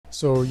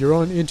So you're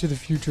on Into the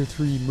Future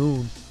 3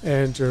 Moon,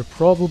 and you're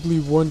probably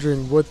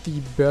wondering what the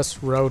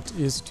best route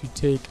is to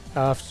take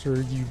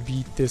after you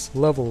beat this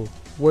level.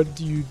 What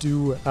do you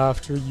do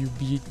after you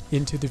beat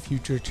Into the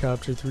Future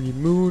Chapter 3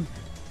 Moon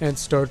and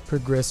start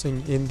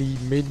progressing in the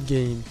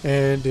mid-game?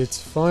 And it's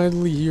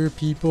finally here,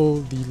 people,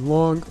 the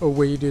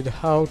long-awaited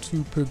how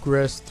to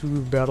progress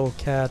through Battle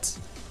Cats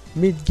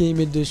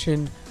mid-game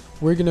edition.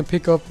 We're gonna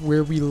pick up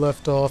where we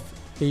left off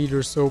 8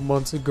 or so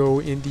months ago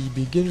in the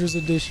beginners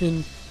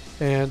edition,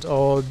 and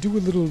I'll do a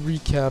little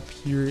recap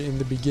here in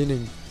the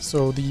beginning.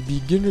 So the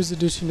beginners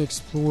edition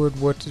explored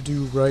what to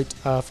do right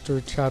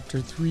after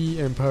chapter 3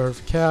 Empire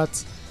of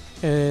Cats,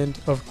 and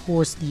of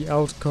course the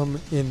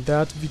outcome in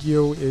that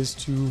video is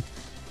to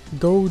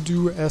go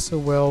do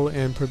SOL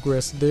and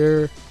progress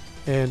there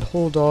and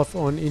hold off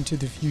on Into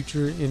the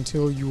Future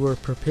until you are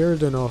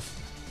prepared enough.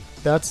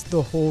 That's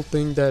the whole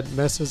thing that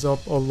messes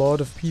up a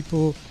lot of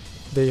people.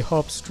 They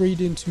hop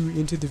straight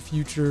into the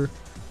Future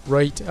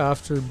right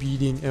after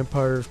beating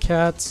Empire of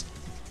Cats,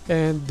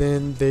 and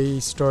then they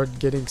start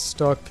getting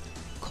stuck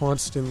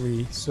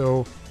constantly.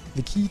 So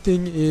the key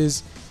thing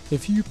is,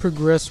 if you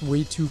progress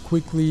way too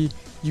quickly,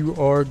 you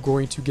are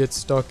going to get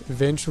stuck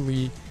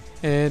eventually,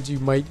 and you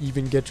might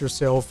even get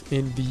yourself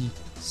in the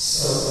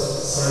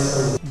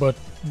cycle. But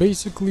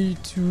basically,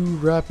 to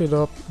wrap it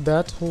up,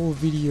 that whole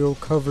video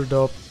covered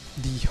up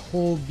the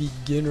whole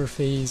beginner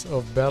phase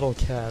of Battle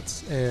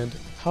Cats and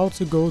how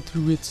to go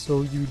through it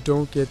so you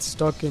don't get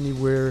stuck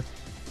anywhere,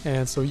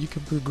 and so you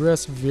can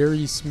progress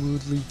very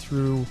smoothly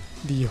through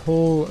the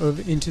whole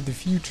of Into the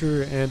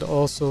Future and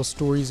also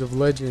Stories of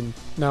Legend.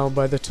 Now,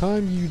 by the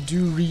time you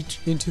do reach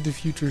Into the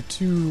Future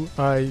 2,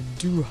 I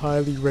do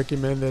highly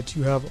recommend that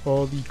you have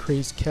all the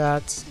crazed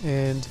cats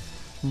and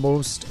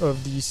most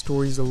of the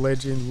Stories of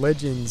Legend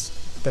legends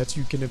that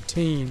you can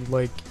obtain,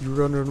 like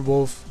Runner and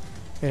Wolf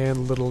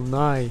and Little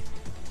Nye.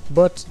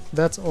 But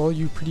that's all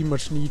you pretty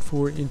much need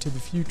for Into the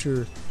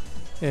Future.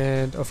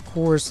 And of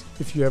course,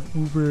 if you have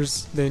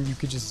Ubers, then you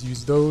could just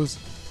use those.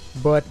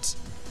 But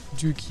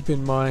do keep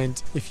in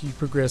mind, if you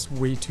progress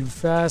way too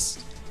fast,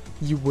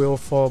 you will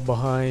fall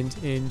behind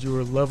in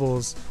your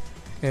levels.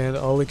 And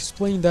I'll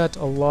explain that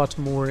a lot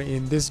more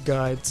in this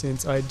guide,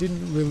 since I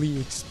didn't really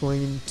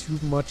explain too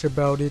much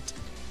about it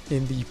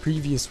in the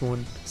previous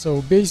one.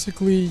 So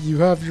basically, you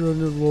have your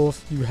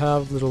Underwolf, you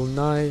have Little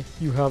Nye,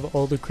 you have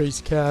all the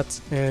crazy cats,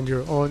 and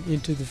you're on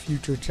Into the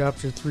Future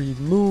Chapter 3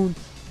 Moon,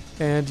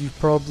 and you've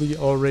probably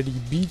already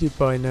beat it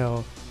by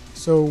now.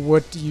 So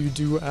what do you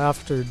do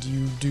after? Do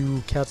you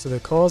do Cats of the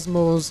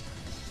Cosmos?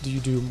 Do you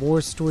do more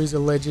Stories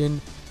of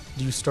Legend?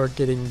 Do you start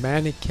getting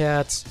Manic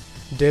Cats,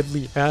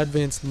 Deadly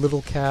Advents,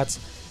 Little Cats?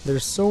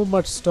 There's so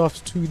much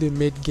stuff to the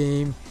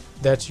mid-game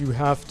that you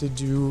have to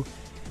do,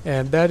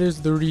 and that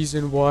is the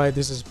reason why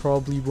this is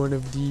probably one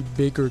of the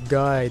bigger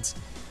guides,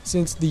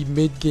 since the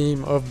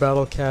mid-game of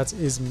Battle Cats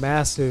is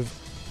massive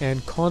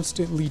and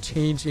constantly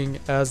changing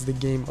as the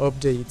game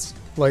updates.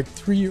 Like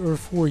 3 or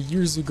 4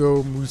 years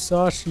ago,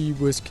 Musashi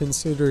was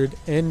considered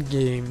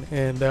endgame,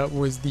 and that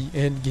was the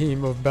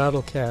endgame of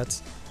Battle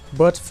Cats.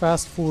 But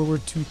fast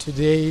forward to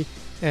today,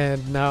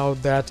 and now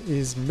that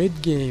is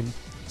mid-game.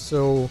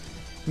 So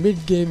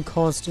mid-game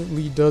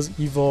constantly does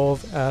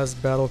evolve as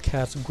Battle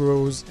Cats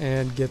grows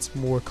and gets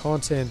more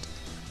content,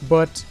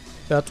 but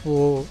that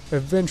will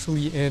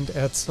eventually end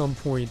at some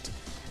point,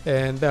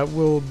 and that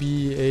will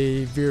be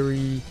a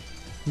very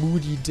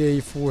moody day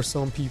for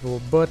some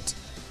people. But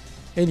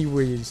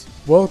anyways,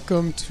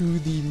 welcome to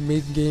the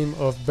mid-game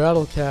of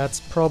Battle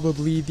Cats,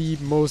 probably the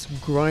most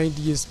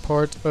grindiest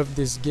part of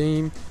this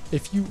game.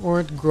 If you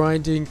aren't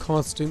grinding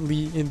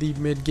constantly in the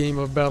mid-game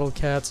of Battle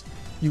Cats,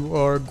 you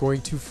are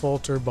going to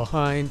falter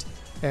behind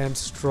and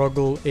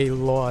struggle a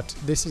lot.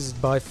 This is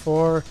by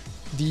far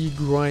the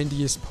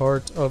grindiest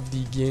part of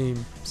the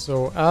game,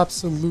 so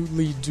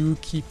absolutely do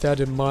keep that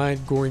in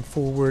mind going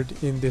forward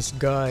in this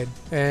guide.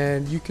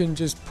 And you can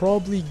just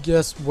probably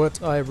guess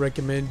what I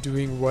recommend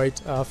doing right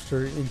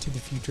after Into the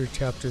Future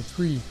Chapter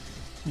 3.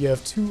 You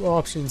have two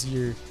options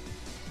here.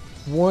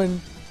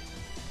 One,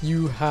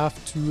 you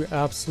have to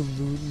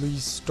absolutely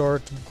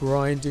start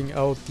grinding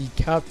out the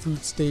cat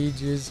fruit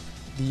stages,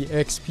 the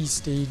XP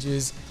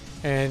stages,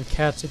 and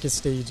cat ticket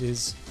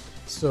stages.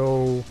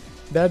 So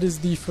that is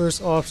the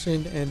first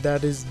option, and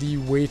that is the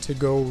way to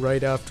go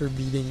right after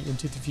beating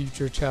Into the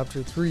Future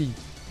Chapter 3.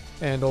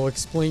 And I'll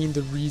explain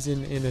the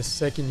reason in a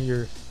second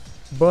here.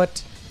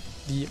 But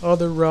the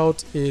other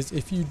route is,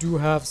 if you do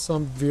have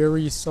some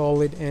very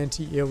solid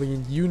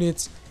anti-alien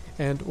units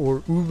and or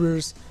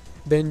Ubers,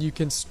 then you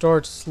can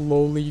start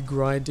slowly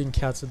grinding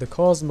Cats of the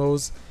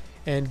Cosmos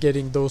and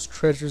getting those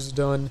treasures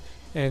done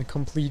and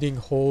completing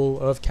whole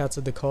of Cats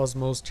of the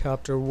Cosmos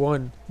Chapter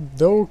 1.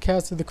 Though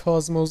Cats of the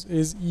Cosmos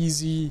is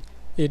easy,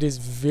 it is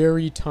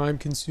very time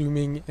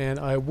consuming, and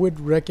I would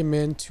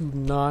recommend to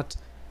not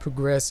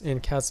progress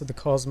in Cats of the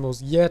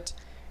Cosmos yet,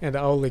 and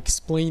I'll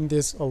explain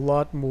this a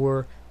lot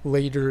more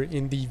later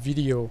in the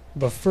video.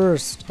 But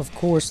first, of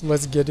course,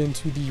 let's get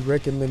into the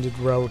recommended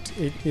route.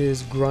 It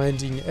is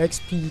grinding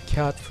XP,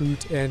 cat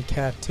fruit, and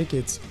cat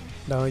tickets.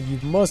 Now you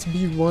must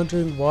be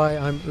wondering why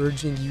I'm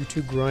urging you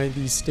to grind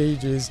these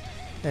stages,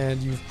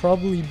 and you've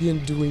probably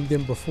been doing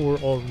them before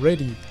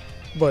already,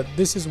 but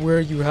this is where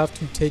you have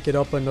to take it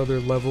up another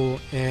level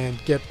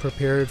and get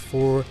prepared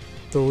for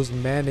those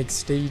manic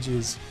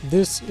stages.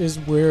 This is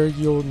where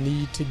you'll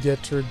need to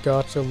get your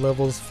gacha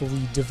levels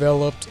fully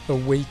developed,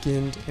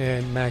 awakened,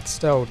 and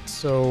maxed out.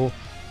 So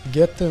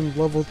get them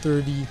level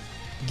 30,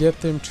 get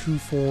them true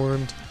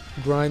formed,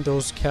 grind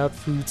those cat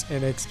fruits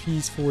and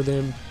XPs for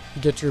them,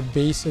 get your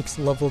basics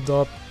leveled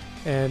up,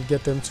 and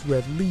get them to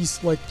at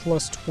least like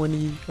plus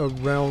 20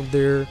 around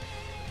there,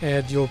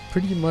 and you'll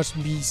pretty much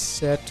be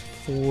set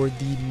for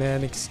the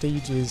manic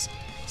stages,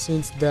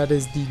 since that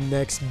is the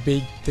next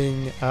big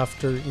thing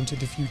after Into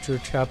the Future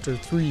Chapter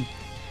 3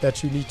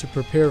 that you need to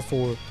prepare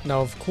for.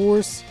 Now of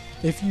course,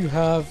 if you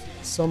have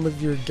some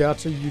of your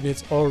gacha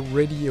units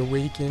already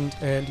awakened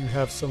and you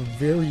have some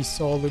very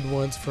solid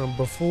ones from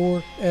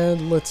before,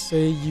 and let's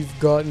say you've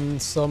gotten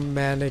some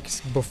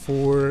manics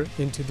before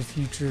Into the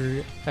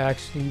Future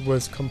actually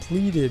was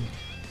completed,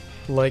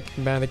 like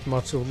Manic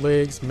Macho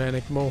Legs,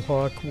 Manic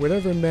Mohawk,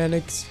 whatever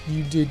manics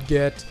you did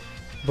get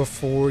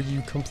before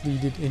you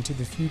completed Into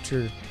the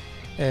Future.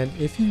 And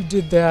if you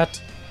did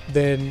that,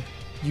 then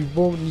you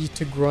won't need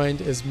to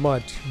grind as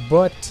much,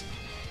 but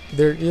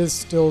there is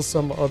still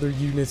some other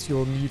units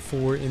you'll need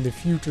for in the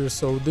future,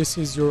 so this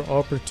is your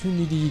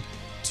opportunity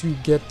to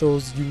get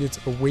those units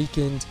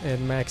awakened and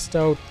maxed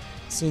out,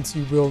 since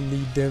you will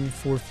need them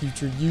for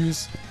future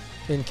use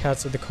in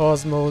Cats of the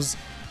Cosmos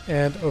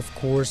and of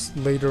course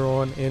later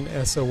on in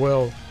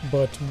SOL.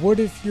 But what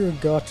if your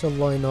gacha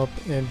lineup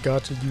and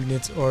gacha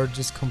units are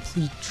just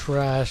complete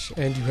trash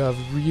and you have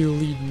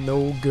really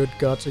no good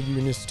gacha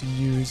units to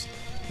use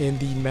in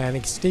the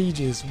manic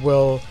stages?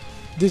 Well,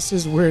 this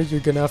is where you're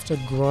gonna have to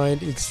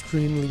grind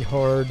extremely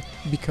hard,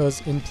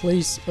 because in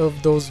place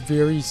of those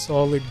very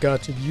solid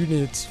gacha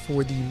units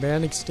for the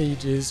manic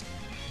stages,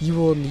 you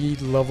will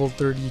need level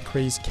 30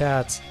 crazed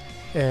cats,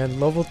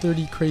 and level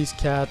 30 crazed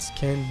cats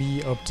can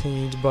be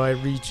obtained by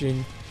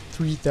reaching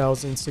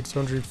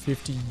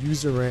 3650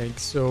 user rank,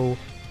 so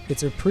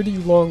it's a pretty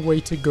long way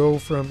to go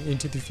from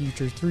Into the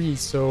Future 3,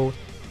 so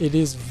it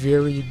is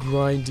very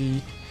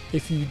grindy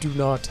if you do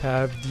not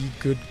have the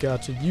good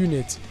gacha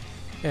units.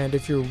 And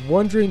if you're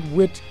wondering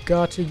which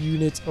gacha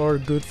units are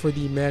good for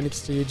the manic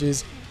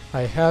stages,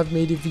 I have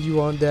made a video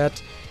on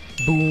that.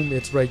 Boom,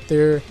 it's right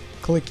there.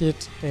 Click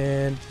it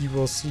and you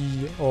will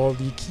see all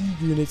the key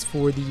units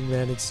for the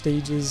manic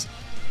stages,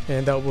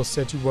 and that will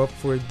set you up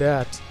for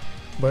that.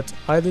 But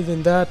other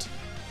than that,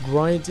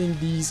 grinding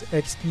these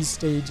XP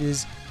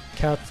stages,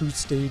 cat fruit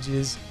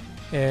stages,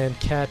 and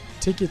cat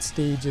ticket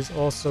stages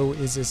also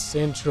is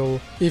essential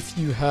if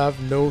you have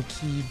no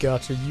key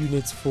gacha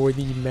units for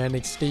the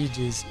manic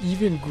stages.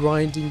 Even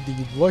grinding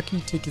the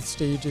lucky ticket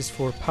stages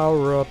for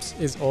power-ups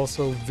is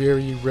also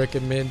very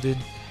recommended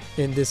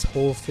in this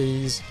whole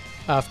phase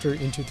after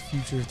Into the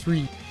Future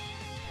 3.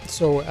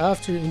 So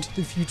after Into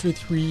the Future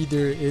 3,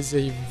 there is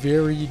a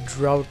very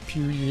drought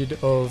period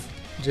of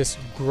just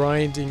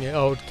grinding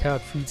out cat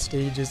fruit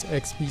stages,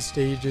 XP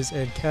stages,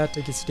 and cat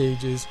ticket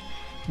stages.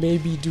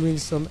 Maybe doing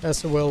some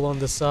SOL on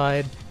the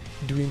side,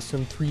 doing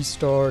some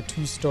 3-star,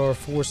 2-star,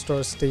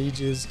 4-star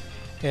stages,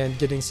 and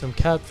getting some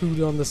cat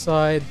food on the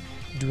side,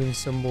 doing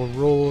some more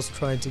rolls,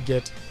 trying to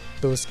get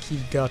those key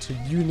gacha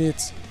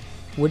units.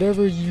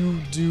 Whatever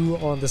you do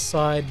on the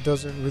side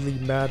doesn't really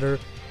matter,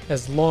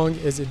 as long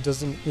as it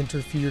doesn't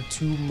interfere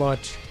too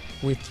much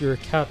with your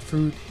cat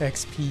fruit,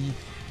 XP,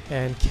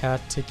 and cat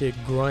ticket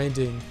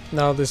grinding.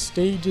 Now the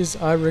stages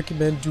I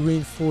recommend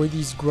doing for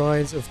these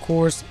grinds, of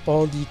course,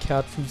 all the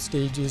cat fruit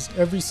stages,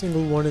 every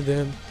single one of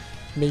them,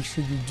 make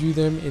sure you do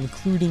them,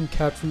 including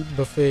cat fruit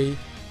buffet.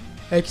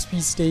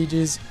 XP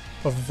stages,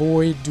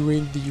 avoid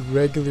doing the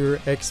regular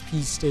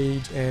XP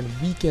stage and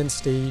weekend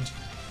stage,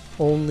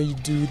 only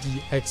do the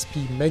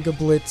XP Mega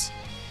Blitz,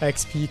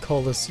 XP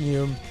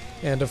Coliseum,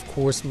 and of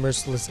course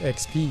Merciless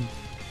XP.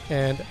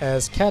 And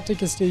as cat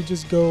ticket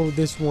stages go,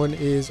 this one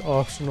is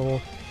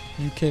optional.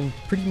 You can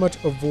pretty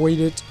much avoid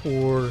it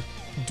or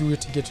do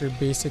it to get your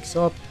basics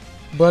up,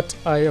 but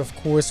I of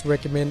course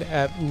recommend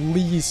at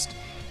least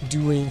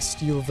doing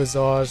Steel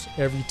Visage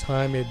every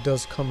time it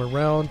does come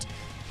around,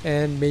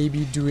 and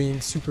maybe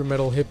doing Super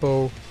Metal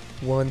Hippo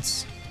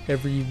once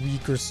every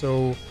week or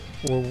so,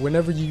 or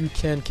whenever you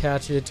can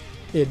catch it.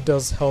 It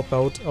does help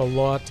out a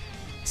lot,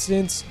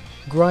 since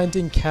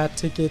grinding cat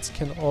tickets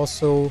can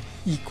also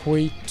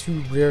equate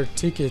to rare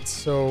tickets,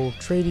 so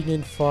trading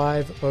in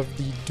 5 of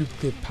the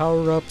duplicate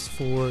power-ups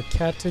for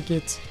cat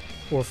tickets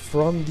or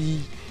from the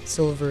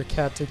silver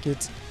cat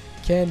tickets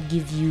can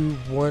give you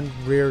 1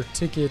 rare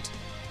ticket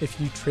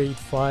if you trade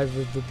 5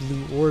 of the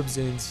blue orbs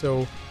in.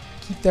 So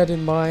keep that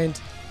in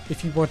mind.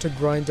 If you want to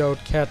grind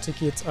out cat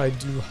tickets, I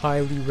do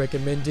highly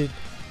recommend it,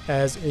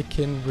 as it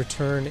can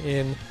return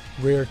in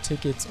rare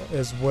tickets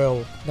as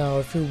well. Now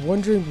if you're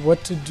wondering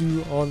what to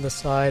do on the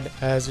side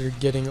as you're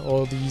getting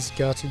all these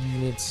gacha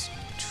units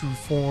true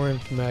formed,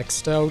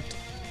 maxed out,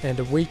 and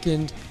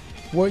awakened,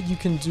 what you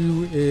can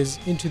do is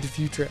Into the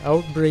Future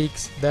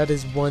Outbreaks. That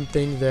is one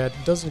thing that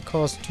doesn't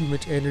cost too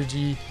much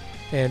energy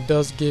and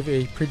does give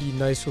a pretty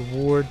nice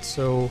reward,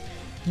 so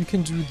you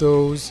can do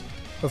those.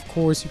 Of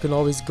course, you can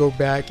always go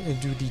back and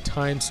do the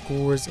time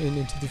scores in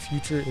Into the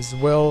Future as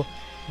well,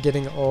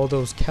 getting all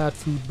those cat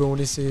food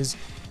bonuses,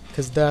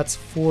 because that's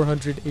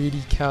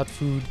 480 cat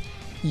food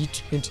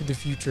each Into the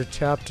Future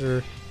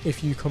chapter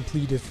if you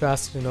complete it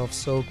fast enough,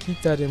 so keep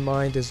that in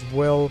mind as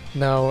well.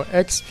 Now,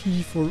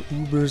 XP for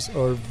Ubers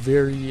are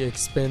very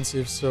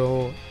expensive,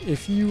 so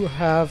if you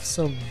have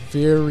some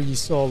very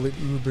solid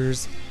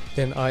Ubers,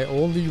 then I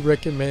only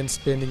recommend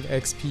spending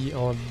XP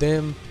on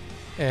them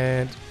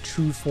and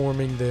true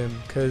forming them,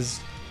 because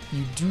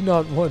you do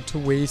not want to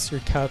waste your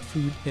cat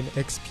food and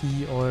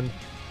XP on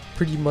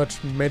pretty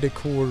much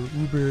medicore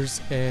Ubers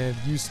and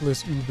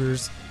useless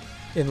Ubers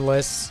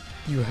unless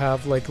you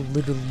have like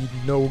literally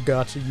no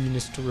gacha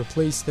units to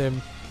replace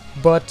them.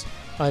 But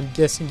I'm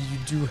guessing you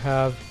do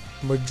have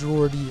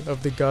majority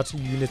of the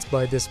gacha units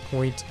by this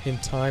point in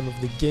time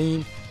of the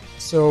game,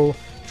 so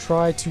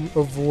try to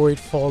avoid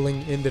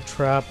falling in the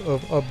trap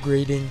of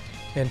upgrading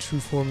and true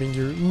forming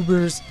your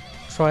Ubers.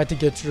 Try to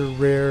get your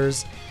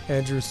rares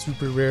and your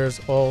super rares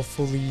all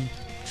fully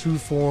true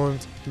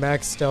formed,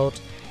 maxed out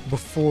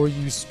before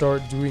you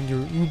start doing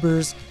your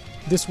Ubers.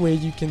 This way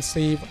you can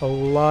save a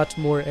lot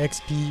more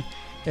XP,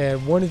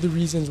 and one of the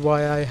reasons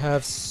why I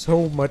have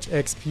so much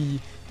XP,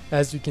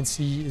 as you can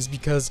see, is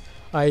because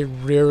I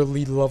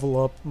rarely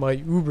level up my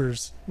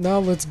Ubers. Now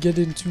let's get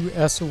into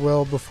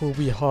SOL before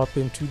we hop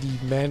into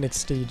the manic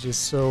stages.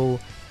 So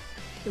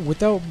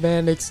without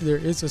manics, there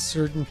is a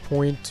certain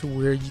point to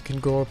where you can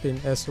go up in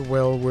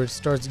SOL where it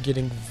starts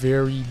getting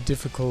very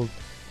difficult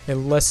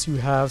unless you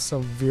have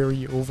some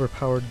very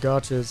overpowered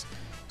gachas,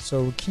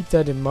 so keep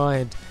that in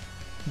mind.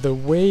 The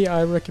way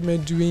I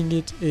recommend doing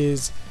it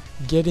is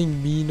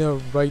getting Mina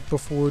right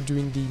before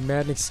doing the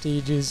manic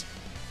stages,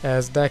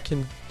 as that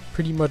can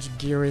pretty much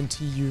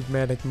guarantee you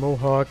manic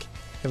mohawk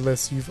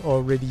unless you've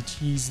already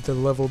cheesed the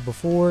level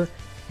before,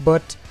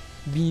 but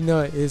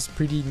Mina is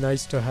pretty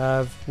nice to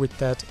have with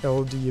that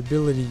LD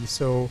ability,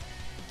 so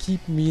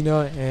keep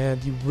Mina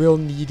and you will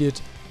need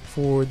it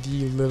for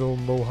the little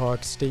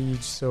mohawk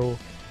stage, so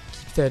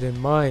keep that in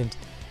mind.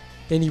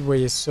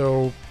 Anyway,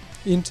 so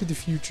Into the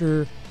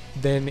Future,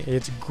 then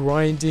it's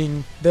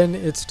grinding, then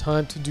it's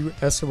time to do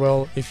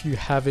SOL if you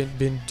haven't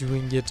been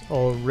doing it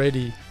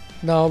already.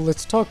 Now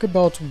let's talk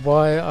about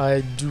why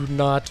I do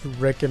not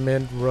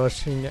recommend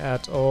rushing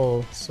at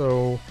all.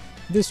 So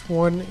this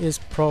one is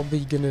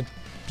probably gonna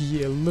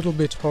be a little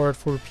bit hard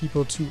for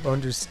people to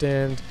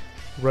understand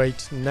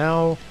right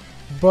now,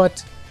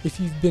 but if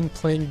you've been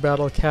playing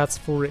Battle Cats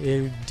for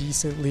a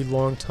decently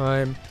long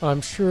time,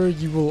 I'm sure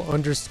you will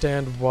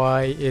understand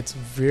why it's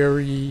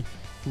very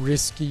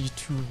risky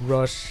to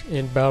rush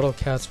in Battle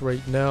Cats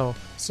right now.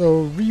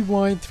 So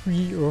rewind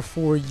 3 or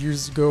 4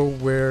 years ago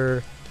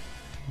where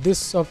this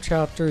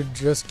subchapter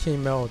just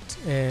came out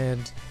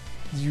and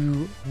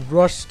you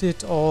rushed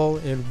it all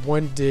in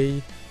one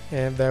day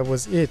and that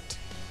was it.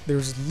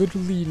 There's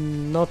literally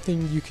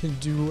nothing you can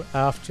do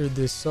after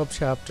this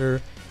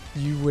subchapter.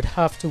 You would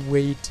have to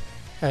wait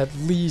at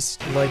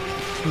least like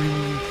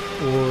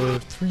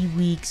 3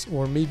 weeks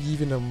or maybe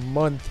even a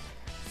month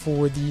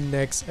for the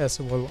next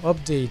SOL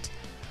update.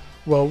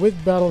 Well,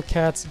 with Battle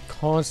Cats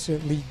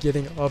constantly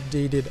getting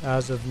updated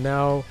as of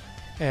now,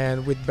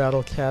 and with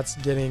Battle Cats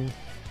getting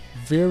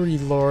very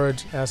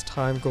large as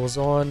time goes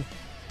on,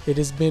 it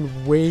has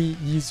been way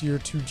easier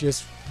to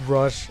just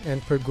rush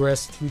and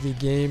progress through the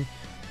game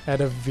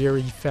at a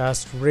very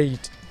fast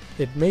rate.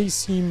 It may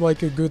seem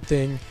like a good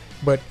thing,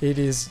 but it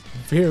is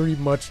very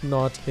much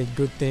not a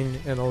good thing,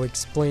 and I'll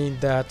explain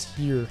that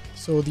here.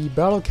 So the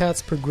Battle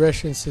Cats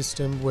progression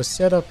system was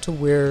set up to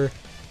where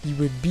you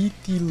would beat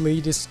the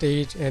latest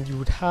stage and you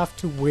would have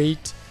to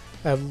wait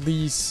at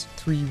least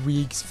 3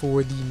 weeks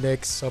for the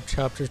next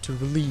subchapter to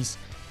release.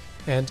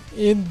 And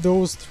in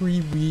those 3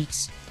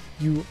 weeks,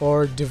 you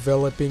are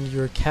developing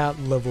your cat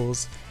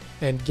levels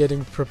and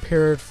getting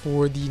prepared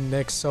for the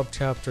next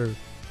subchapter.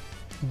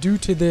 Due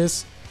to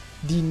this,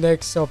 the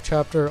next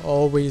subchapter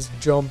always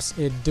jumps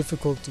in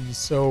difficulty,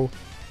 so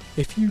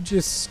if you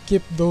just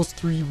skip those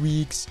 3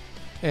 weeks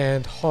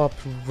and hop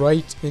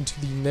right into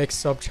the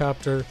next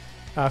subchapter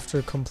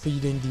after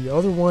completing the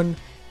other one,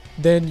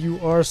 then you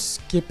are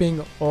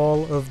skipping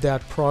all of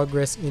that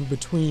progress in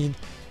between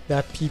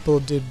that people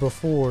did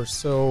before.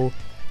 So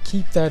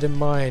keep that in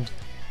mind.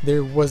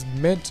 There was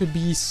meant to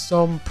be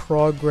some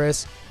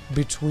progress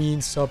between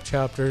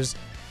subchapters,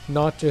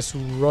 not just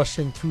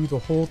rushing through the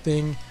whole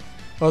thing.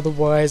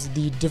 Otherwise,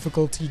 the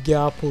difficulty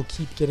gap will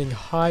keep getting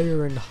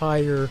higher and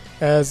higher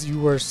as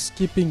you are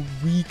skipping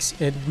weeks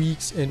and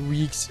weeks and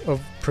weeks of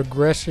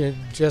progression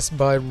just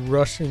by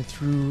rushing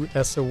through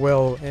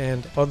SOL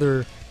and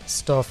other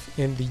stuff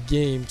in the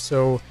game.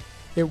 So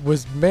it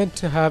was meant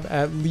to have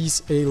at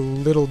least a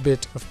little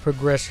bit of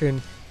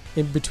progression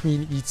in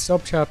between each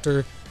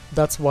subchapter.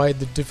 That's why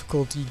the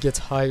difficulty gets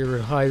higher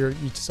and higher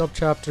each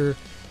subchapter,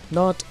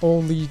 not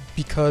only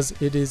because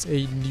it is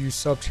a new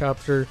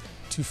subchapter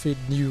to fit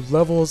new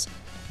levels,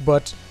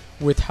 but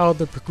with how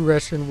the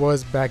progression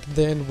was back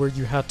then, where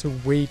you had to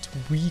wait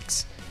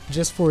weeks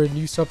just for a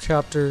new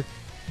subchapter,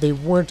 they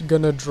weren't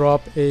gonna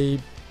drop a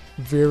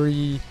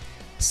very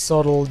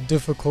subtle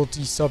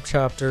difficulty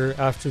subchapter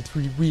after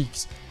 3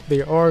 weeks.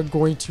 They are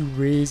going to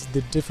raise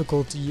the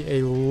difficulty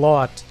a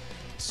lot.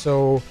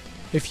 So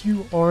if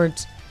you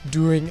aren't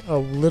doing a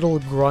little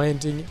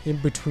grinding in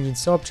between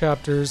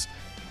subchapters,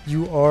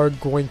 you are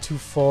going to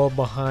fall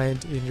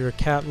behind in your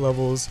cat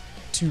levels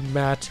to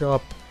match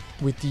up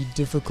with the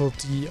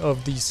difficulty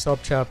of the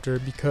subchapter,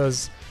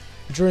 because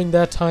during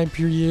that time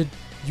period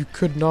you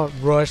could not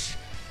rush.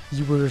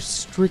 You were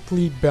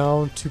strictly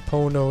bound to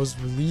Ponos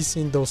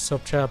releasing those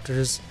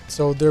subchapters,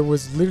 so there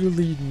was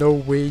literally no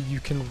way you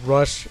can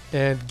rush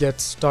and get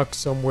stuck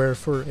somewhere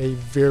for a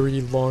very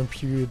long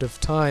period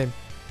of time.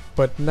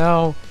 But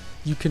now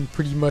you can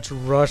pretty much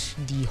rush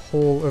the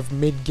whole of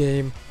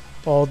mid-game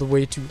all the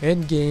way to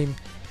endgame,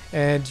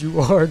 and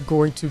you are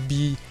going to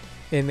be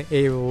in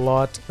a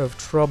lot of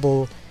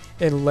trouble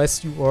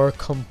unless you are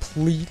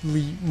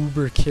completely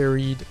uber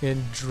carried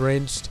and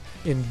drenched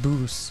in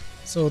boosts.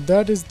 So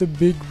that is the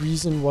big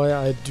reason why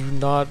I do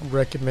not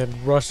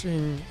recommend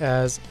rushing,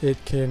 as it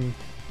can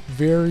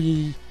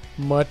very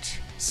much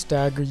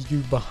stagger you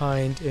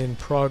behind in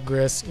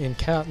progress in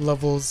cat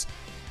levels,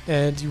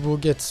 and you will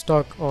get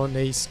stuck on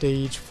a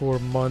stage for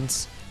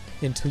months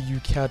until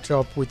you catch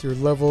up with your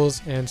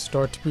levels and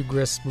start to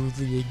progress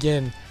smoothly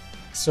again.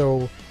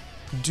 So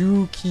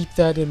do keep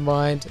that in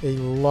mind a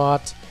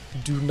lot.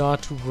 Do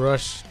not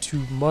rush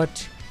too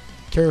much.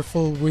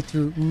 Careful with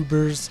your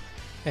ubers.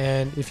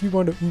 And if you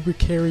want to uber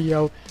carry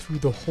out through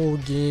the whole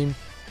game,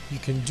 you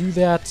can do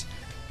that,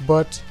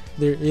 but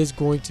there is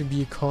going to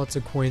be a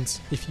consequence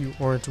if you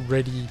aren't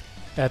ready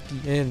at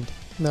the end.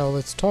 Now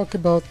let's talk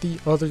about the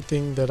other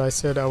thing that I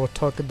said I would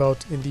talk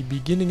about in the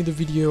beginning of the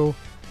video,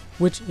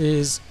 which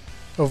is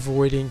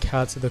avoiding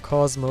Cats of the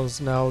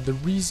Cosmos. Now the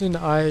reason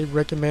I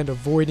recommend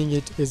avoiding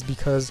it is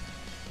because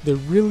there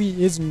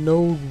really is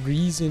no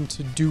reason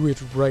to do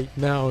it right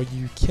now.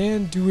 You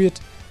can do it,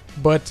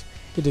 but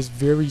it is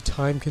very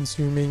time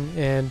consuming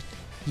and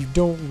you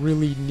don't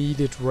really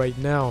need it right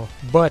now.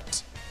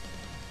 But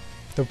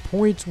the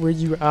point where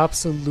you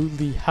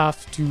absolutely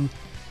have to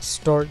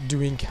start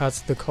doing Cats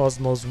of the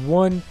Cosmos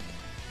 1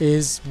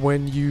 is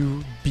when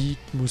you beat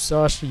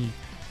Musashi,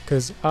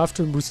 because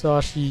after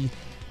Musashi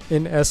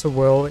in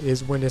SOL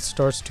is when it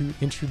starts to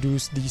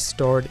introduce the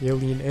starred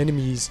alien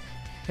enemies,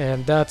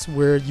 and that's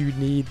where you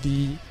need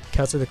the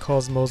Cats of the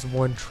Cosmos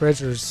 1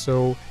 treasures.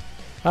 So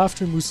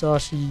after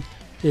Musashi,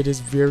 it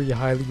is very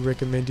highly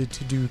recommended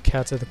to do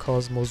Cats of the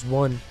Cosmos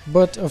 1.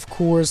 But of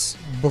course,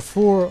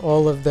 before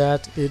all of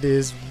that, it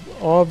is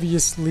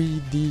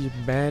obviously the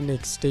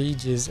manic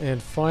stages,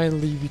 and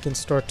finally we can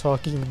start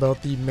talking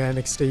about the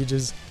manic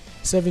stages.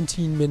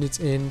 17 minutes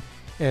in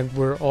and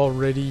we're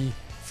already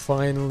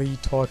finally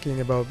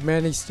talking about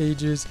manic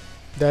stages.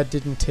 That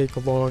didn't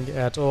take long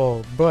at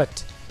all,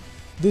 but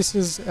this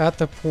is at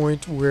the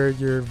point where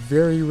you're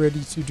very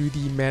ready to do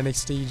the manic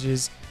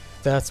stages.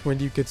 That's when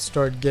you could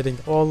start getting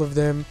all of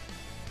them.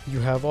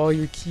 You have all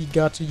your key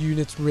gacha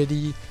units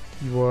ready.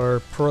 You are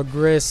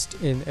progressed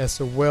in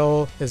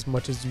SOL as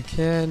much as you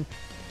can.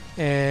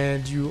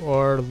 And you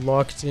are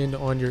locked in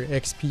on your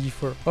XP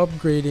for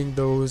upgrading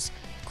those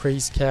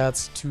craze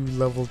cats to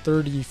level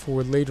 30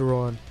 for later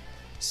on.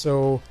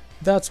 So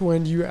that's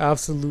when you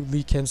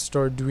absolutely can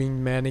start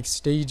doing manic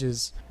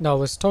stages. Now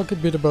let's talk a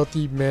bit about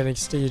the manic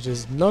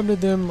stages. None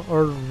of them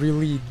are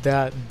really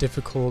that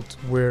difficult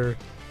where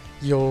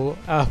you'll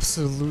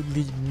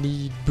absolutely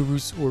need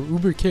boosts or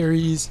uber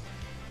carries,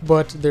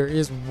 but there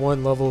is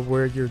one level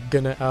where you're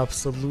gonna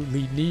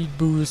absolutely need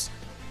boosts,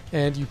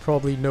 and you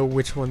probably know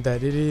which one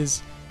that it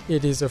is.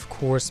 It is of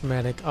course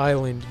Manic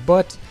Island,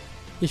 but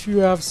if you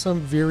have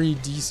some very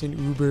decent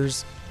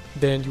ubers,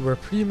 then you are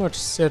pretty much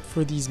set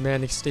for these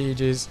manic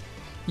stages.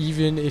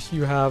 Even if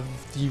you have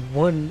the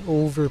one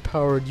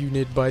overpowered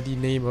unit by the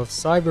name of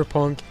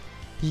Cyberpunk,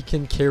 he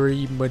can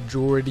carry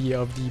majority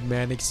of the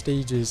manic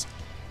stages.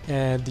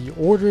 And the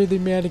order of the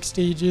manic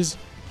stages,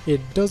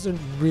 it doesn't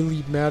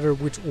really matter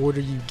which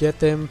order you get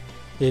them.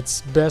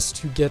 It's best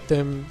to get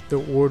them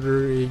the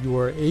order you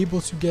are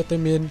able to get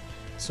them in,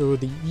 so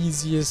the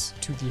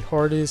easiest to the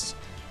hardest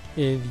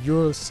in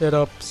your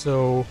setup.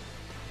 So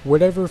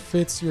whatever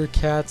fits your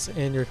cats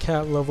and your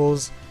cat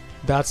levels,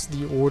 that's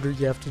the order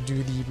you have to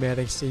do the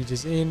manic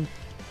stages in.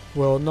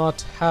 Well,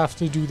 not have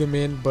to do them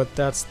in, but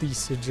that's the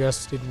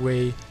suggested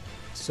way.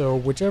 So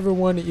whichever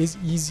one is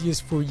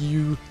easiest for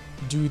you,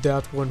 do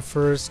that one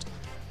first.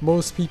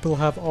 Most people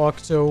have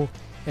Octo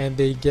and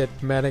they get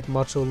Manic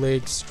Macho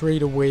Leg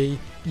straight away,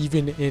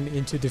 even in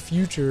Into the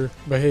Future.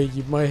 But hey,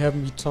 you might have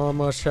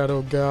Mitama,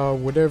 Shadow Gao,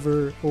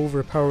 whatever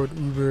overpowered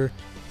uber.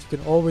 You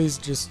can always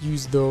just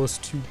use those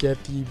to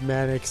get the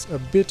Manics a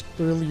bit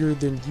earlier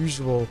than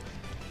usual.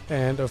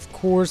 And of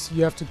course,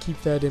 you have to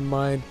keep that in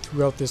mind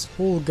throughout this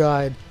whole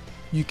guide.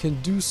 You can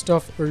do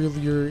stuff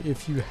earlier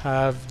if you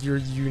have your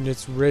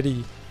units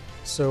ready.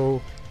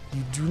 So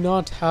you do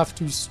not have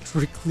to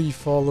strictly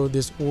follow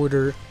this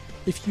order.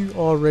 if you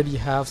already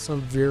have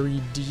some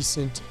very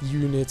decent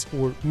units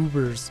or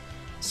Ubers,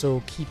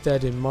 so keep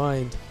that in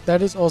mind.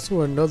 That is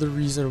also another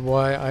reason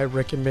why I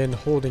recommend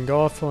holding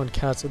off on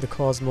Cats of the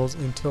Cosmos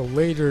until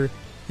later,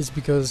 is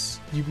because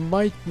you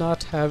might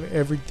not have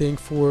everything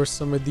for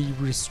some of the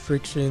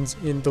restrictions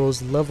in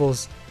those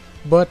levels,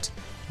 but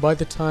by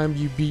the time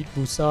you beat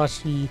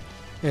Musashi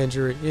and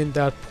you're in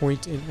that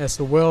point in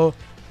SOL,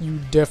 you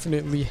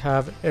definitely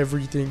have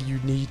everything you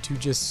need to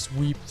just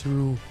sweep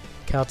through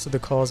Cats of the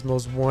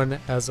Cosmos 1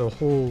 as a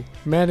whole.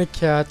 Manic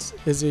Cats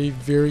is a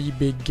very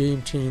big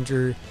game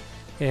changer,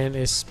 and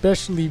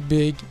especially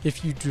big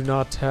if you do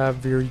not have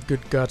very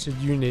good gacha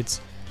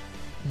units.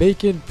 They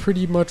can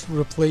pretty much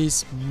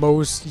replace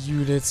most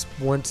units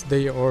once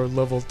they are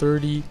level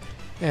 30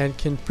 and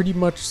can pretty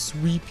much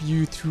sweep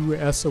you through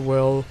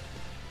SOL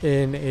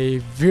in a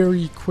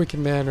very quick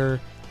manner,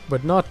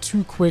 but not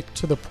too quick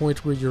to the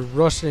point where you're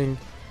rushing,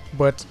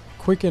 but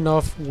quick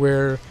enough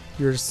where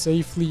you're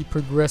safely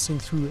progressing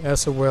through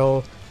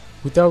SOL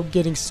without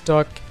getting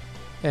stuck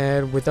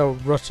and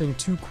without rushing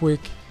too quick,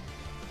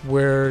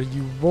 where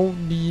you won't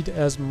need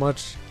as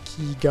much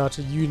key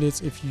gacha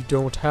units if you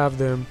don't have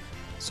them.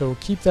 So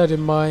keep that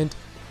in mind.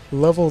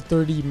 Level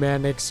 30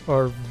 manics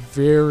are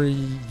very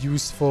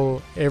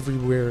useful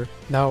everywhere.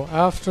 Now,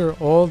 after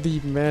all the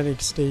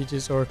manic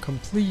stages are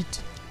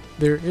complete,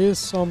 there is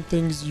some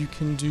things you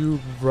can do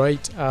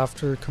right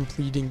after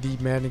completing the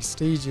manic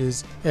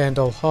stages, and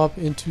I'll hop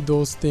into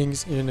those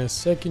things in a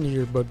second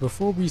here. But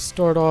before we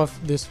start off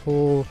this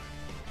whole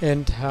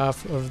end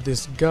half of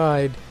this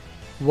guide,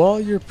 while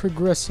you're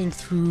progressing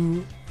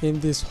through in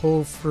this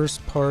whole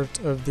first part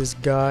of this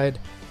guide,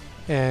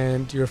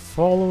 and you're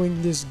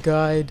following this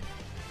guide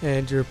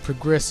and you're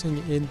progressing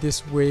in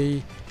this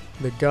way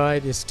the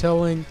guide is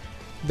telling,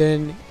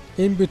 then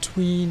in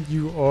between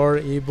you are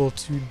able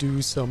to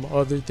do some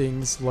other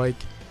things like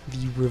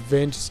the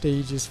revenge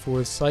stages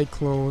for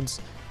cyclones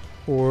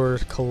or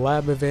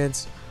collab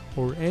events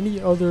or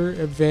any other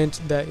event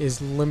that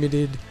is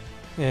limited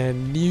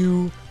and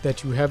new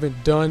that you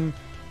haven't done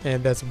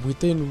and that's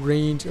within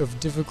range of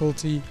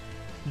difficulty.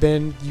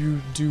 Then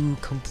you do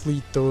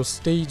complete those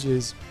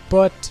stages.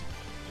 But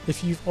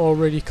if you've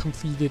already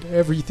completed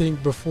everything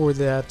before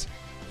that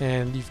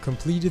and you've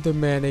completed the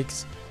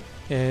manics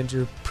and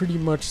you're pretty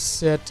much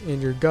set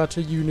in your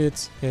gacha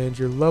units and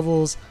your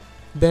levels,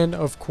 then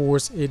of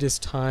course it is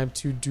time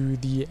to do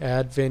the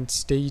advent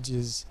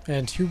stages.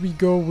 And here we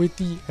go with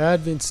the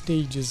advent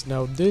stages.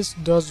 Now this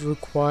does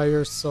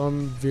require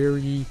some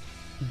very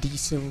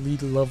decently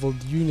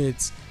leveled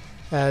units,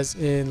 as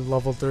in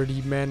level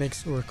 30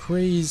 manics or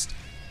crazed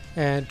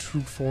and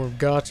true form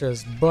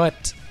gachas,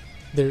 but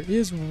there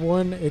is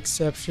one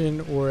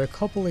exception or a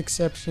couple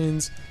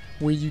exceptions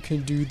where you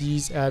can do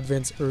these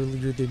advents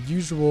earlier than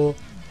usual,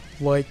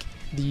 like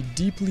the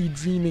deeply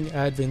dreaming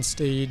advent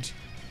stage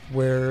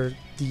where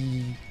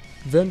the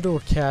vendor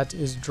cat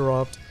is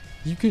dropped.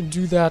 You can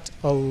do that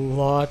a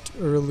lot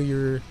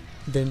earlier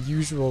than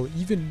usual,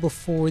 even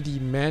before the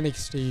manic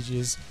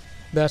stages.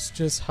 That's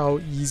just how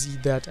easy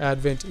that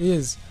advent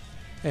is.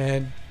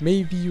 And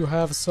maybe you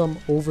have some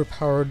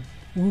overpowered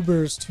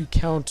Ubers to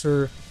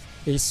counter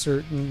a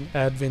certain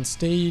advent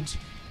stage,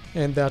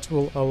 and that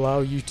will allow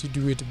you to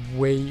do it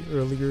way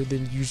earlier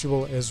than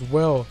usual as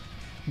well.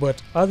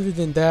 But other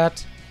than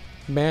that,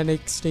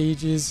 manic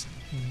stages,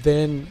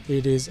 then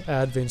it is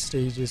advent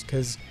stages,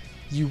 because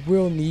you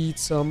will need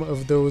some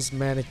of those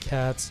manic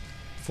cats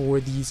for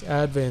these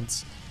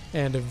advents.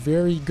 And a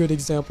very good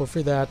example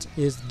for that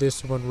is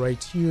this one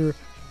right here,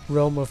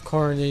 Realm of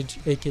Carnage,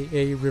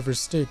 aka River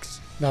Styx.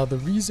 Now the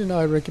reason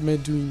I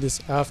recommend doing this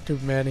after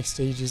manic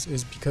stages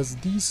is because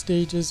these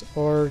stages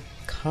are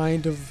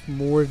kind of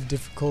more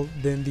difficult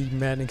than the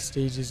manic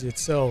stages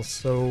itself,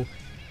 so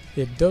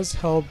it does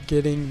help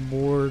getting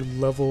more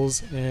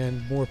levels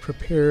and more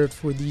prepared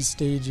for these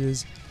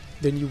stages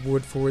than you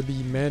would for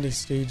the manic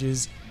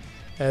stages,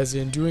 as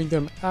in doing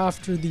them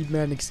after the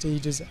manic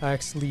stages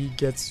actually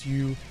gets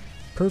you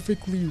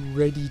perfectly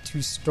ready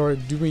to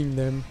start doing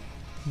them.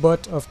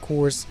 But of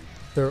course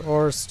there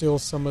are still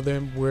some of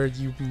them where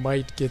you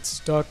might get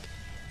stuck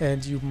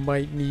and you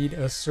might need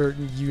a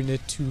certain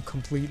unit to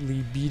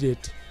completely beat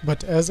it.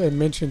 But as I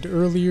mentioned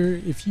earlier,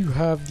 if you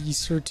have these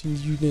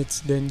certain units,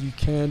 then you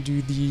can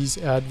do these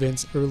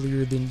advents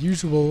earlier than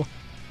usual.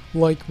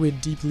 Like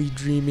with Deeply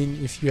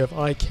Dreaming, if you have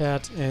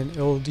ICAT and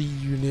LD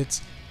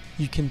units,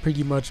 you can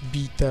pretty much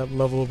beat that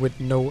level with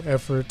no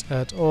effort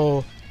at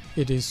all.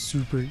 It is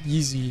super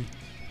easy.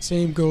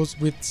 Same goes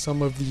with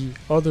some of the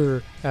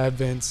other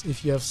advents.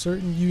 If you have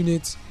certain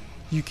units,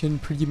 you can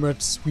pretty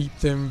much sweep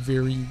them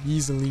very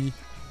easily,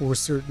 or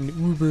certain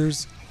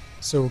Ubers,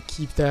 so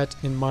keep that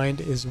in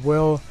mind as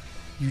well.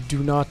 You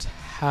do not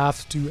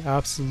have to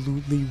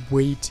absolutely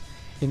wait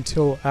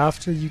until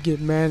after you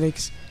get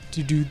manics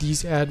to do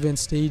these advent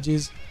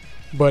stages,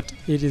 but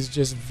it is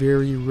just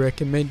very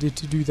recommended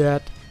to do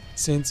that,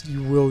 since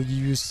you will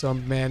use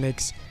some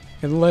manics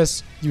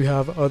unless you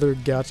have other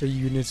gacha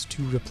units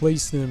to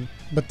replace them.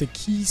 But the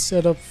key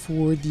setup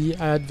for the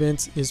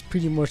advents is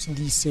pretty much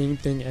the same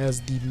thing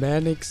as the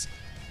manics.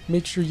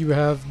 make sure you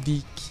have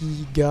the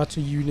key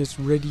gacha units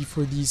ready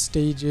for these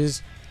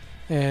stages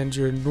and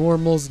your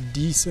normals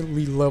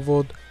decently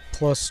leveled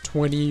plus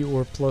 20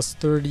 or plus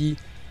 30,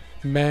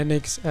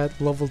 manics at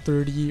level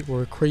 30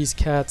 or craze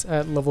cats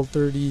at level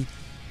 30,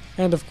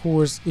 and of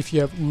course if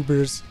you have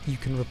ubers you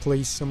can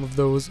replace some of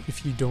those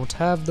if you don't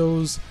have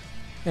those,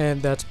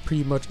 and that's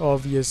pretty much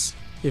obvious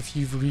if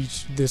you've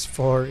reached this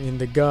far in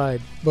the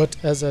guide. But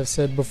as I've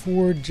said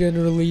before,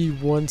 generally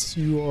once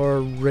you are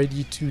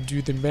ready to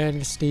do the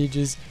manic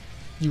stages,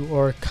 you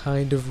are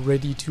kind of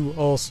ready to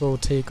also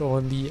take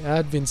on the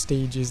advent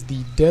stages,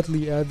 the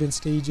deadly advent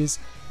stages.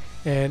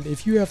 And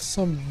if you have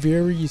some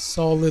very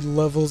solid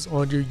levels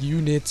on your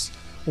units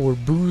or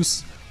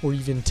boosts or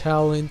even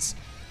talents,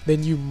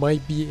 then you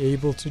might be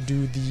able to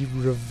do the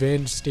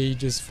revenge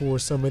stages for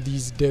some of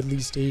these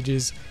deadly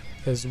stages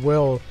as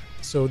well.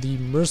 So the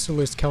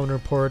merciless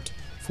counterpart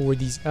for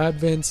these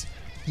advents,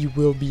 you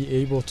will be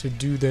able to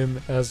do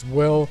them as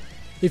well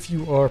if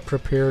you are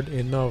prepared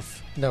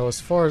enough. Now as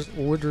far as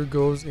order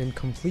goes in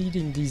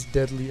completing these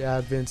deadly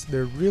advents,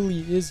 there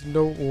really is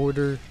no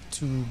order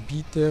to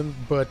beat them,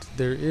 but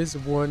there is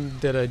one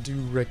that I do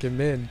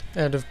recommend.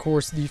 And of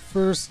course the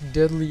first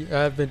deadly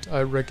advent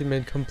I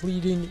recommend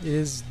completing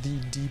is the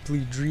Deeply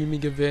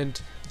Dreaming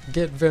event.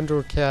 Get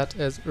Vendor Cat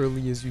as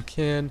early as you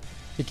can.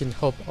 It can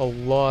help a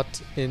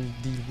lot in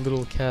the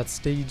little cat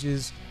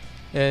stages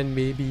and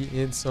maybe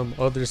in some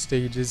other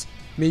stages,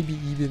 maybe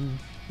even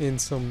in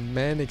some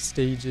manic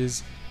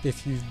stages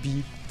if you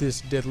beat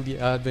this deadly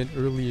advent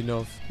early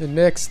enough. The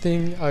next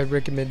thing I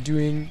recommend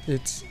doing,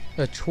 it's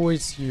a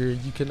choice here.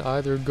 You can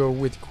either go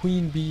with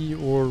Queen Bee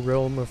or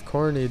Realm of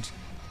Carnage,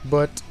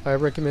 but I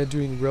recommend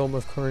doing Realm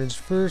of Carnage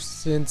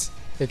first since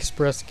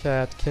Express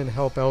Cat can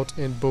help out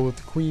in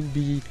both Queen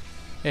Bee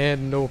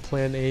and No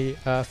Plan A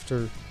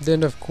after.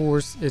 Then of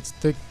course it's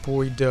Thick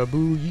Boy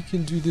Dabu. You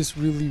can do this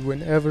really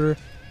whenever,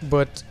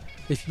 but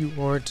if you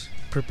aren't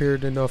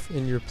prepared enough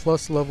in your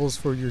plus levels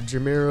for your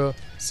Chimera,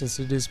 since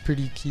it is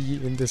pretty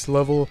key in this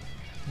level,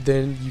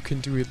 then you can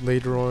do it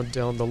later on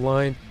down the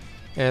line.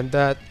 And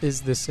that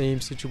is the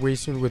same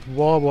situation with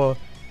Wawa,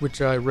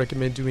 which I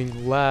recommend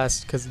doing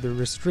last because the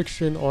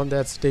restriction on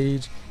that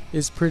stage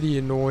is pretty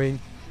annoying.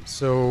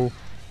 So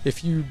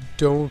if you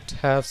don't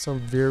have some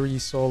very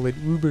solid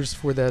ubers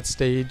for that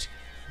stage,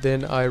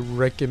 then I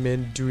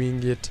recommend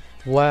doing it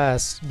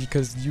last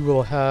because you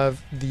will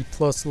have the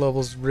plus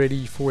levels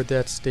ready for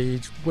that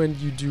stage when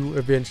you do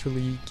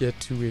eventually get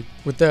to it.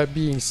 With that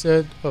being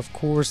said, of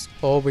course,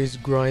 always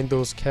grind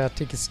those cat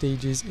ticket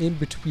stages in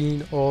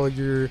between all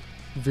your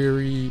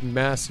very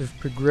massive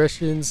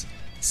progressions.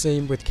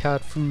 Same with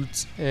cat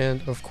fruits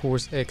and of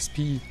course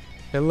XP.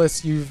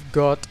 Unless you've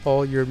got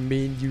all your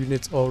main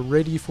units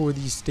already for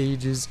these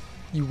stages,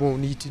 you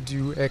won't need to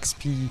do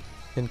XP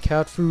and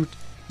cat fruit.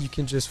 You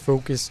can just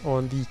focus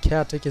on the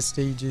cat ticket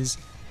stages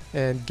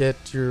and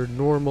get your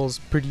normals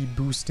pretty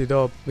boosted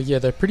up. But yeah,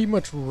 that pretty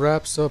much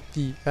wraps up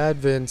the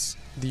advents.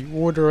 The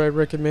order I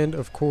recommend,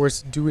 of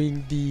course,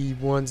 doing the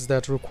ones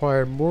that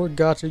require more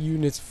gacha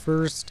units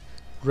first,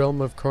 Realm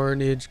of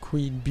Carnage,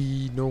 Queen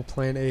Bee, No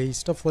Plan A,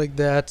 stuff like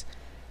that.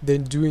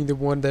 Then doing the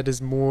one that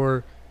is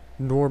more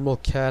normal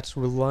cat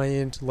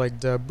reliant like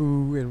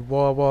Dabu and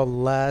Wawa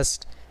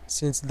last,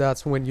 since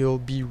that's when you'll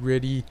be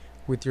ready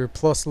with your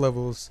plus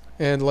levels.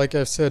 And like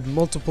I've said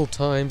multiple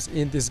times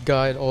in this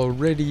guide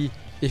already,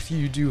 if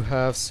you do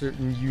have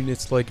certain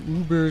units like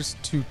Ubers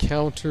to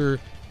counter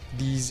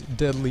these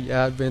deadly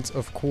advents,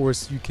 of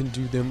course you can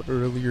do them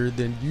earlier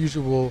than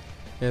usual,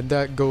 and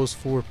that goes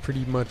for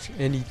pretty much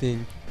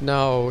anything.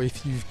 Now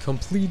if you've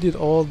completed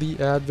all the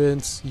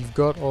advents, you've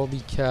got all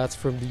the cats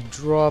from the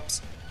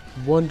drops,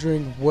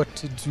 wondering what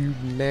to do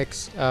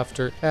next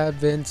after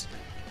advent,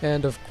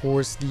 and of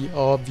course the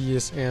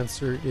obvious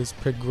answer is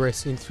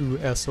progressing through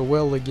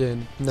SOL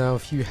again. Now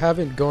if you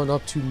haven't gone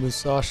up to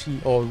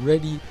Musashi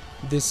already,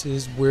 this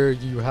is where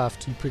you have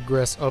to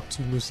progress up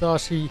to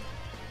Musashi,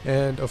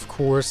 and of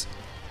course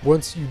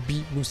once you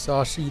beat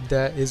Musashi,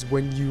 that is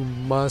when you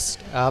must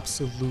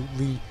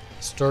absolutely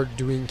start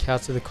doing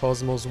Cats of the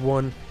Cosmos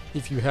 1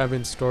 if you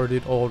haven't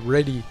started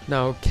already.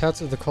 Now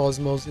Cats of the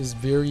Cosmos is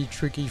very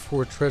tricky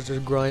for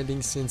treasure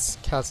grinding since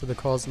Cats of the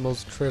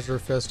Cosmos treasure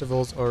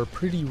festivals are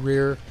pretty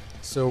rare,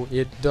 so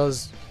it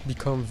does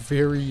become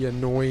very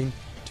annoying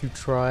to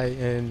try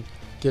and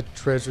get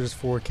treasures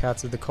for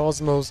Cats of the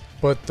Cosmos.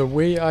 But the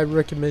way I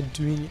recommend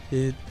doing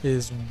it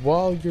is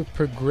while you're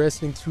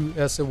progressing through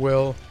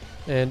SOL,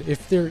 and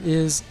if there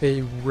is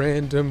a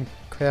random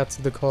Cats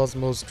of the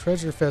Cosmos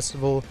treasure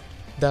festival,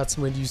 that's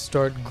when you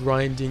start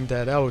grinding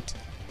that out,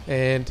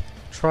 and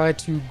try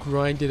to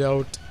grind it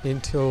out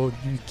until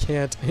you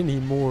can't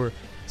anymore.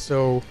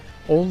 So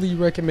only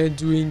recommend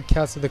doing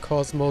Cats of the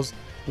Cosmos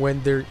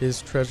when there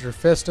is treasure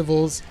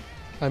festivals.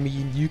 I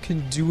mean, you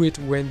can do it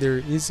when there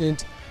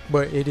isn't,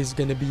 but it is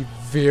going to be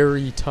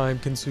very time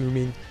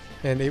consuming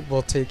and it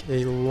will take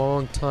a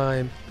long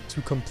time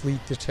to complete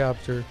the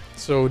chapter.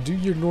 So do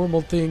your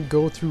normal thing,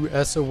 go through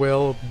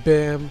SOL,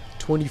 bam,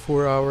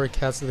 24-hour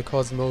Cats of the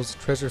Cosmos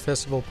treasure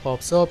festival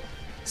pops up.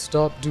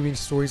 Stop doing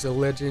Stories of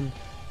Legend,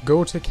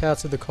 go to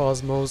Cats of the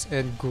Cosmos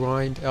and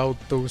grind out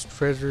those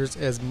treasures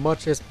as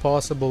much as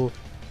possible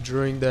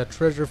during that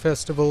treasure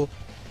festival.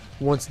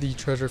 Once the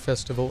treasure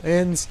festival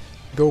ends,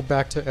 go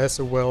back to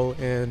SOL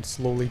and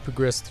slowly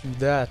progress through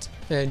that.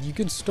 And you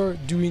can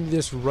start doing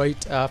this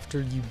right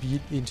after you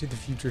beat Into the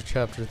Future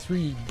Chapter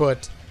 3,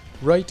 but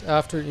right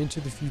after Into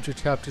the Future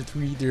Chapter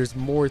 3 there's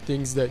more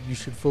things that you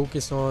should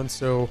focus on,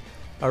 so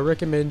I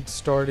recommend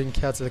starting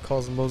Cats of the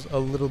Cosmos a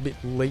little bit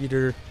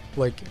later,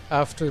 like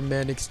after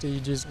Manic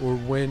stages, or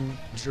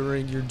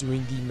during you're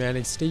doing the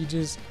Manic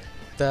stages.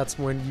 That's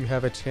when you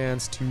have a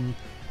chance to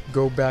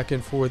go back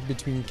and forth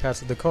between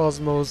Cats of the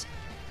Cosmos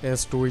and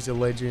Stories of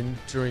Legend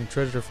during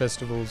treasure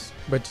festivals.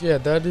 But yeah,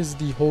 that is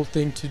the whole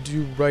thing to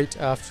do right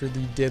after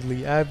the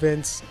Deadly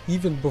Advents.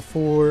 Even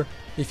before,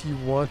 if you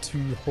want to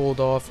hold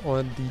off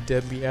on the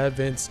Deadly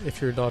Advents, if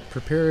you're not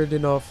prepared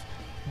enough,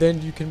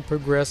 then you can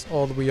progress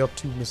all the way up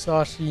to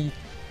Musashi,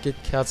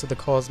 get Cats of the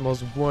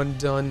Cosmos 1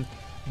 done,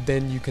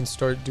 then you can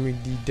start doing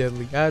the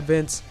Deadly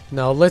Advents.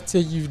 Now let's say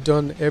you've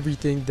done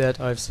everything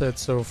that I've said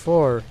so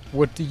far.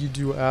 What do you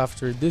do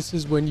after? This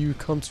is when you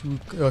come to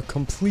a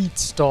complete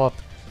stop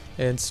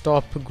and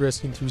stop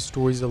progressing through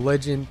Stories of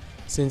Legend,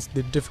 since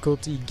the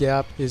difficulty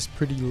gap is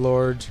pretty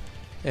large,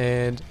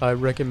 and I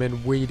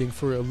recommend waiting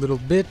for a little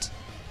bit.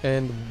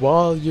 And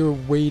while you're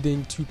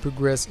waiting to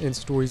progress in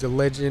Stories of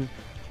Legend,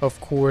 of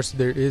course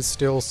there is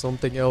still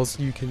something else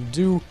you can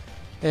do,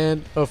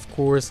 and of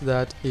course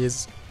that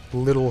is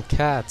little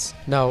cats.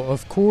 Now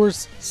of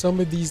course some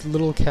of these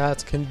little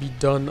cats can be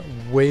done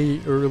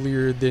way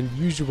earlier than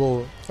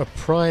usual. A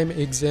prime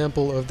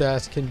example of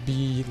that can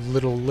be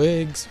Little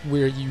Legs,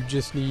 where you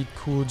just need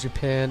Cool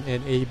Japan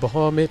and a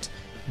Bahamut.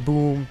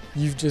 Boom,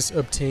 you've just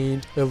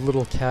obtained a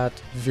little cat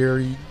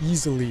very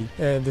easily.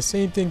 And the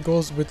same thing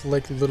goes with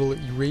like Little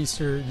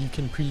Eraser. You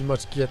can pretty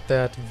much get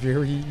that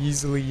very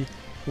easily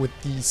with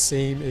the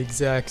same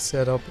exact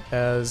setup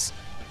as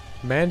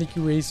Manic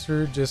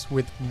Eraser, just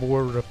with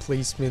more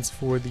replacements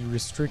for the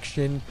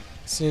restriction,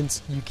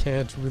 since you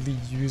can't really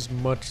use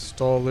much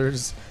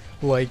stallers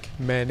like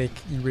Manic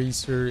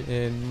Eraser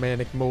and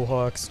Manic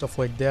Mohawk, stuff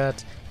like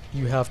that.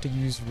 You have to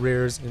use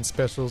rares and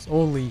specials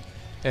only,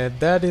 and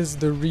that is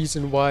the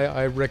reason why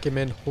I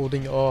recommend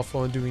holding off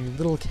on doing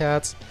little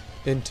cats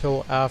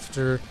until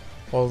after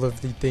all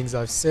of the things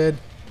I've said.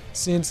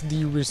 Since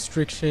the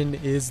restriction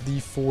is the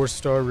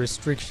 4-star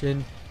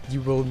restriction,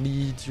 you will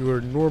need your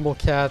normal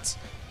cats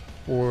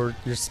or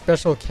your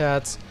special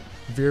cats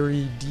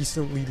very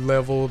decently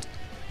leveled,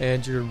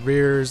 and your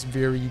rares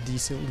very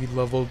decently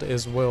leveled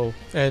as well.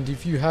 And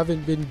if you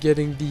haven't been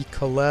getting the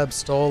collab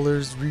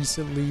stallers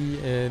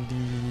recently and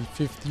the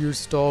 5th year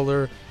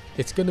staller,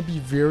 it's going to be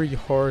very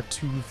hard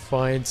to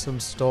find some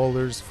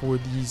stallers for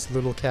these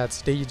little cat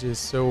stages,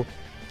 so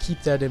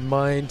keep that in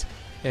mind.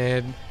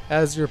 And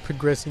as you're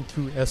progressing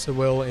through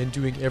SOL and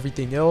doing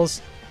everything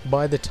else,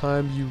 by the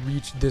time you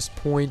reach this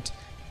point,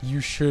 you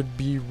should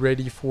be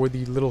ready for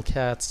the little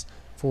cats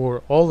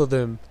for all of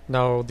them.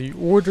 Now the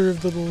order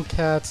of the little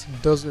cats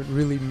doesn't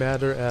really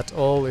matter at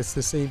all. It's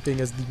the same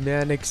thing as the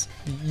Manics.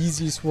 The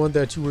easiest one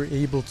that you were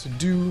able to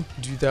do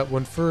that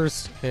one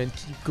first and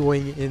keep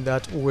going in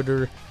that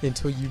order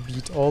until you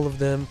beat all of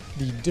them.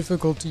 The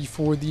difficulty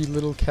for the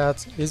little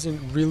cats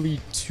isn't really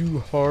too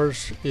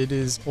harsh. It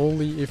is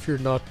only if you're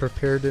not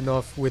prepared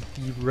enough with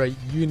the right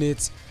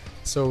units,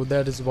 so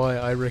that is why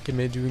I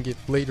recommend doing it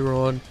later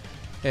on.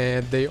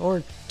 And they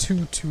aren't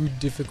too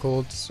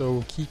difficult,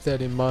 so keep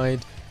that in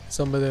mind.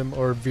 Some of them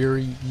are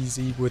very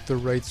easy with the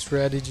right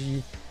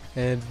strategy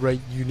and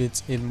right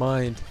units in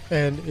mind.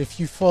 And if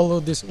you follow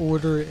this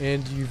order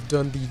and you've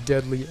done the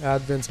Deadly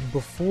Advents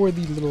before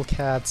the little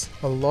cats,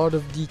 a lot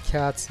of the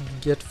cats you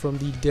get from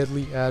the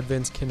Deadly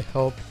Advents can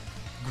help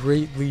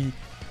greatly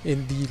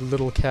in the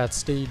little cat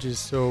stages.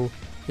 So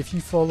if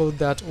you follow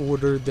that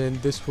order, then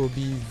this will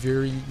be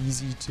very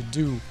easy to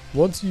do.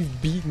 Once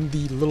you've beaten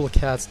the little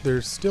cats,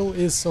 there still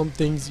is some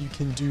things you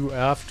can do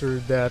after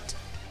that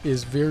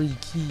is very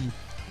key,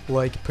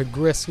 like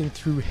progressing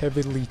through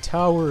Heavenly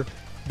Tower.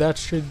 That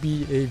should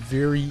be a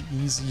very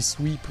easy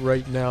sweep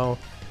right now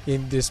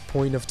in this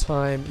point of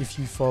time if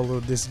you follow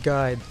this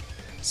guide.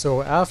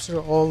 So after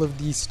all of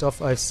these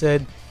stuff I've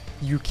said,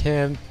 you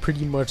can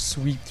pretty much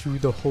sweep through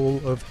the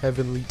whole of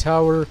Heavenly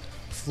Tower,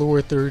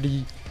 floor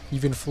 30,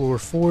 even floor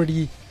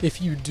 40,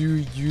 if you do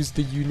use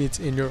the units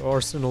in your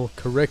arsenal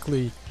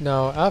correctly.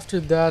 Now after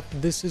that,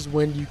 this is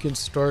when you can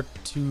start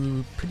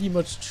to pretty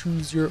much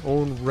choose your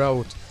own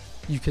route.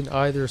 You can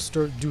either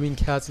start doing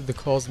Cats of the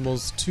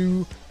Cosmos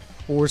 2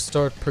 or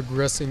start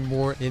progressing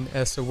more in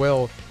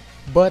SOL.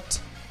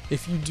 But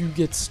if you do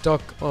get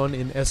stuck on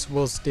an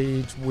SOL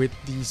stage with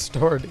the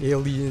starred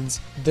aliens,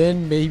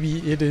 then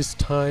maybe it is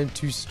time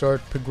to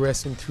start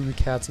progressing through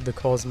Cats of the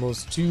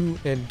Cosmos 2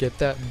 and get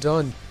that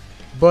done.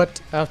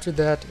 But after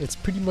that, it's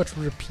pretty much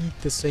repeat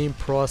the same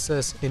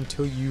process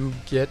until you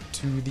get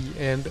to the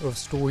end of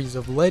Stories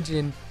of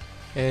Legend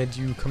and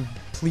you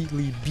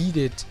completely beat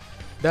it.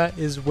 That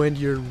is when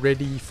you're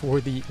ready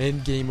for the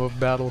end game of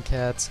Battle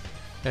Cats,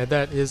 and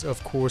that is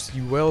of course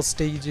UL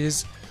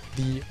stages.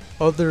 the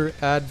other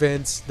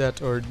advents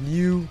that are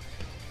new,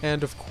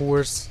 and of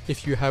course,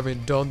 if you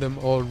haven't done them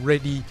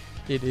already,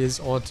 it is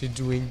on to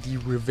doing the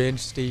revenge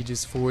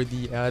stages for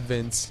the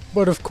advents.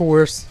 But of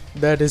course,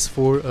 that is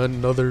for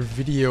another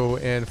video.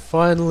 And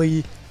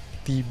finally,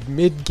 the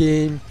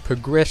mid-game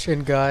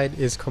progression guide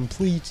is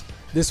complete.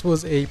 This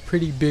was a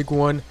pretty big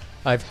one.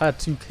 I've had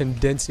to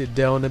condense it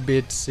down a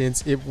bit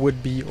since it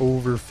would be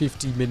over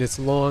 50 minutes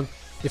long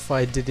if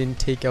I didn't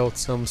take out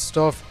some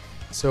stuff.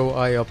 So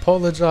I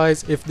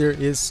apologize if there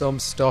is some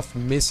stuff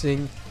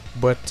missing,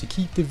 but to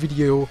keep the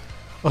video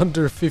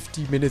under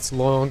 50 minutes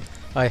long,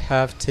 I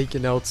have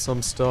taken out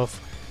some stuff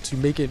to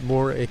make it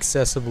more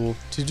accessible.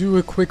 To do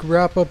a quick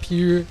wrap up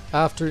here,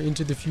 after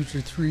Into the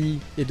Future 3,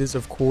 it is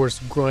of course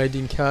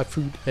grinding cat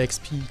food,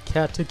 XP,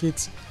 cat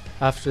tickets.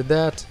 After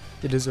that,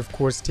 it is of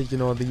course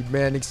taking on the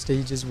manic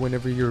stages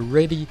whenever you're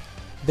ready.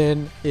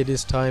 Then it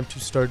is time to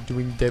start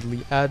doing deadly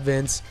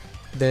advents.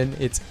 Then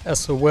it's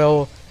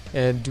SOL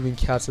and doing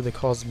Cats of the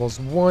Cosmos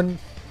 1.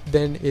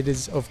 Then it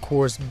is of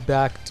course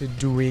back to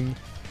doing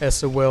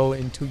SOL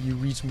until you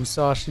reach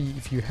Musashi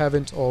if you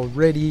haven't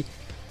already.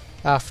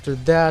 After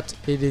that,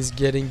 it is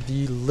getting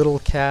the little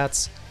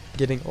cats,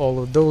 getting all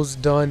of those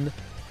done.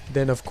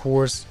 Then of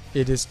course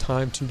it is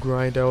time to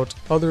grind out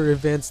other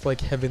events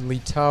like Heavenly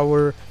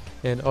Tower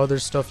and other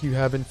stuff you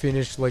haven't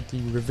finished like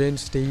the revenge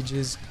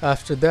stages.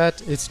 After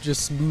that, it's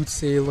just smooth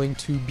sailing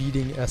to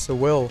beating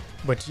SOL.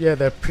 But yeah,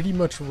 that pretty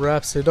much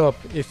wraps it up.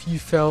 If you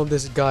found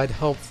this guide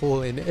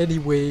helpful in any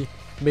way,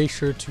 make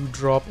sure to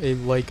drop a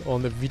like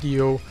on the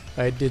video.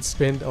 I did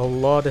spend a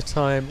lot of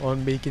time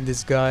on making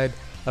this guide.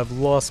 I've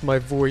lost my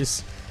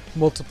voice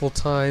multiple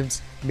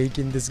times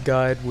making this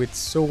guide with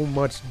so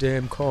much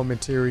damn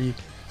commentary,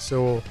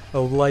 so a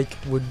like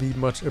would be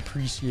much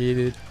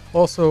appreciated.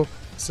 Also,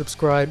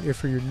 subscribe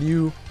if you're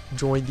new,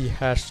 join the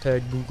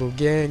hashtag Boogle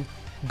gang,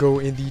 go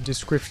in the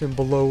description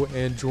below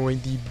and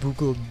join the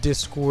Boogle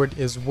Discord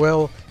as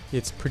well.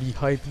 It's pretty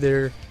hype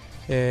there.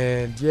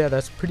 And yeah,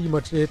 that's pretty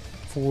much it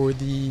for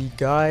the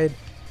guide,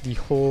 the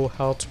whole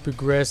how to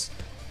progress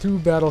through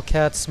Battle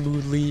Cat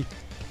smoothly.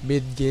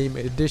 Mid-game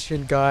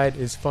edition guide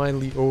is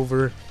finally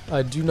over.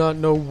 I do not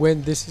know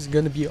when this is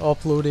going to be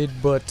uploaded,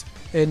 but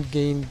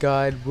endgame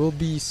guide will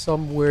be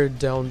somewhere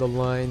down the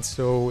line.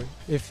 So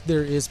if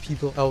there is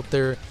people out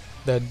there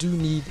that do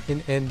need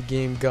an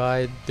endgame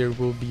guide, there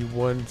will be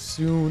one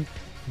soon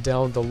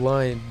down the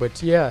line.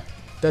 But yeah,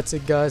 that's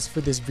it guys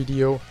for this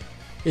video.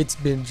 It's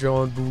been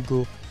John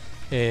Boogle,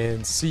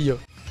 and see ya.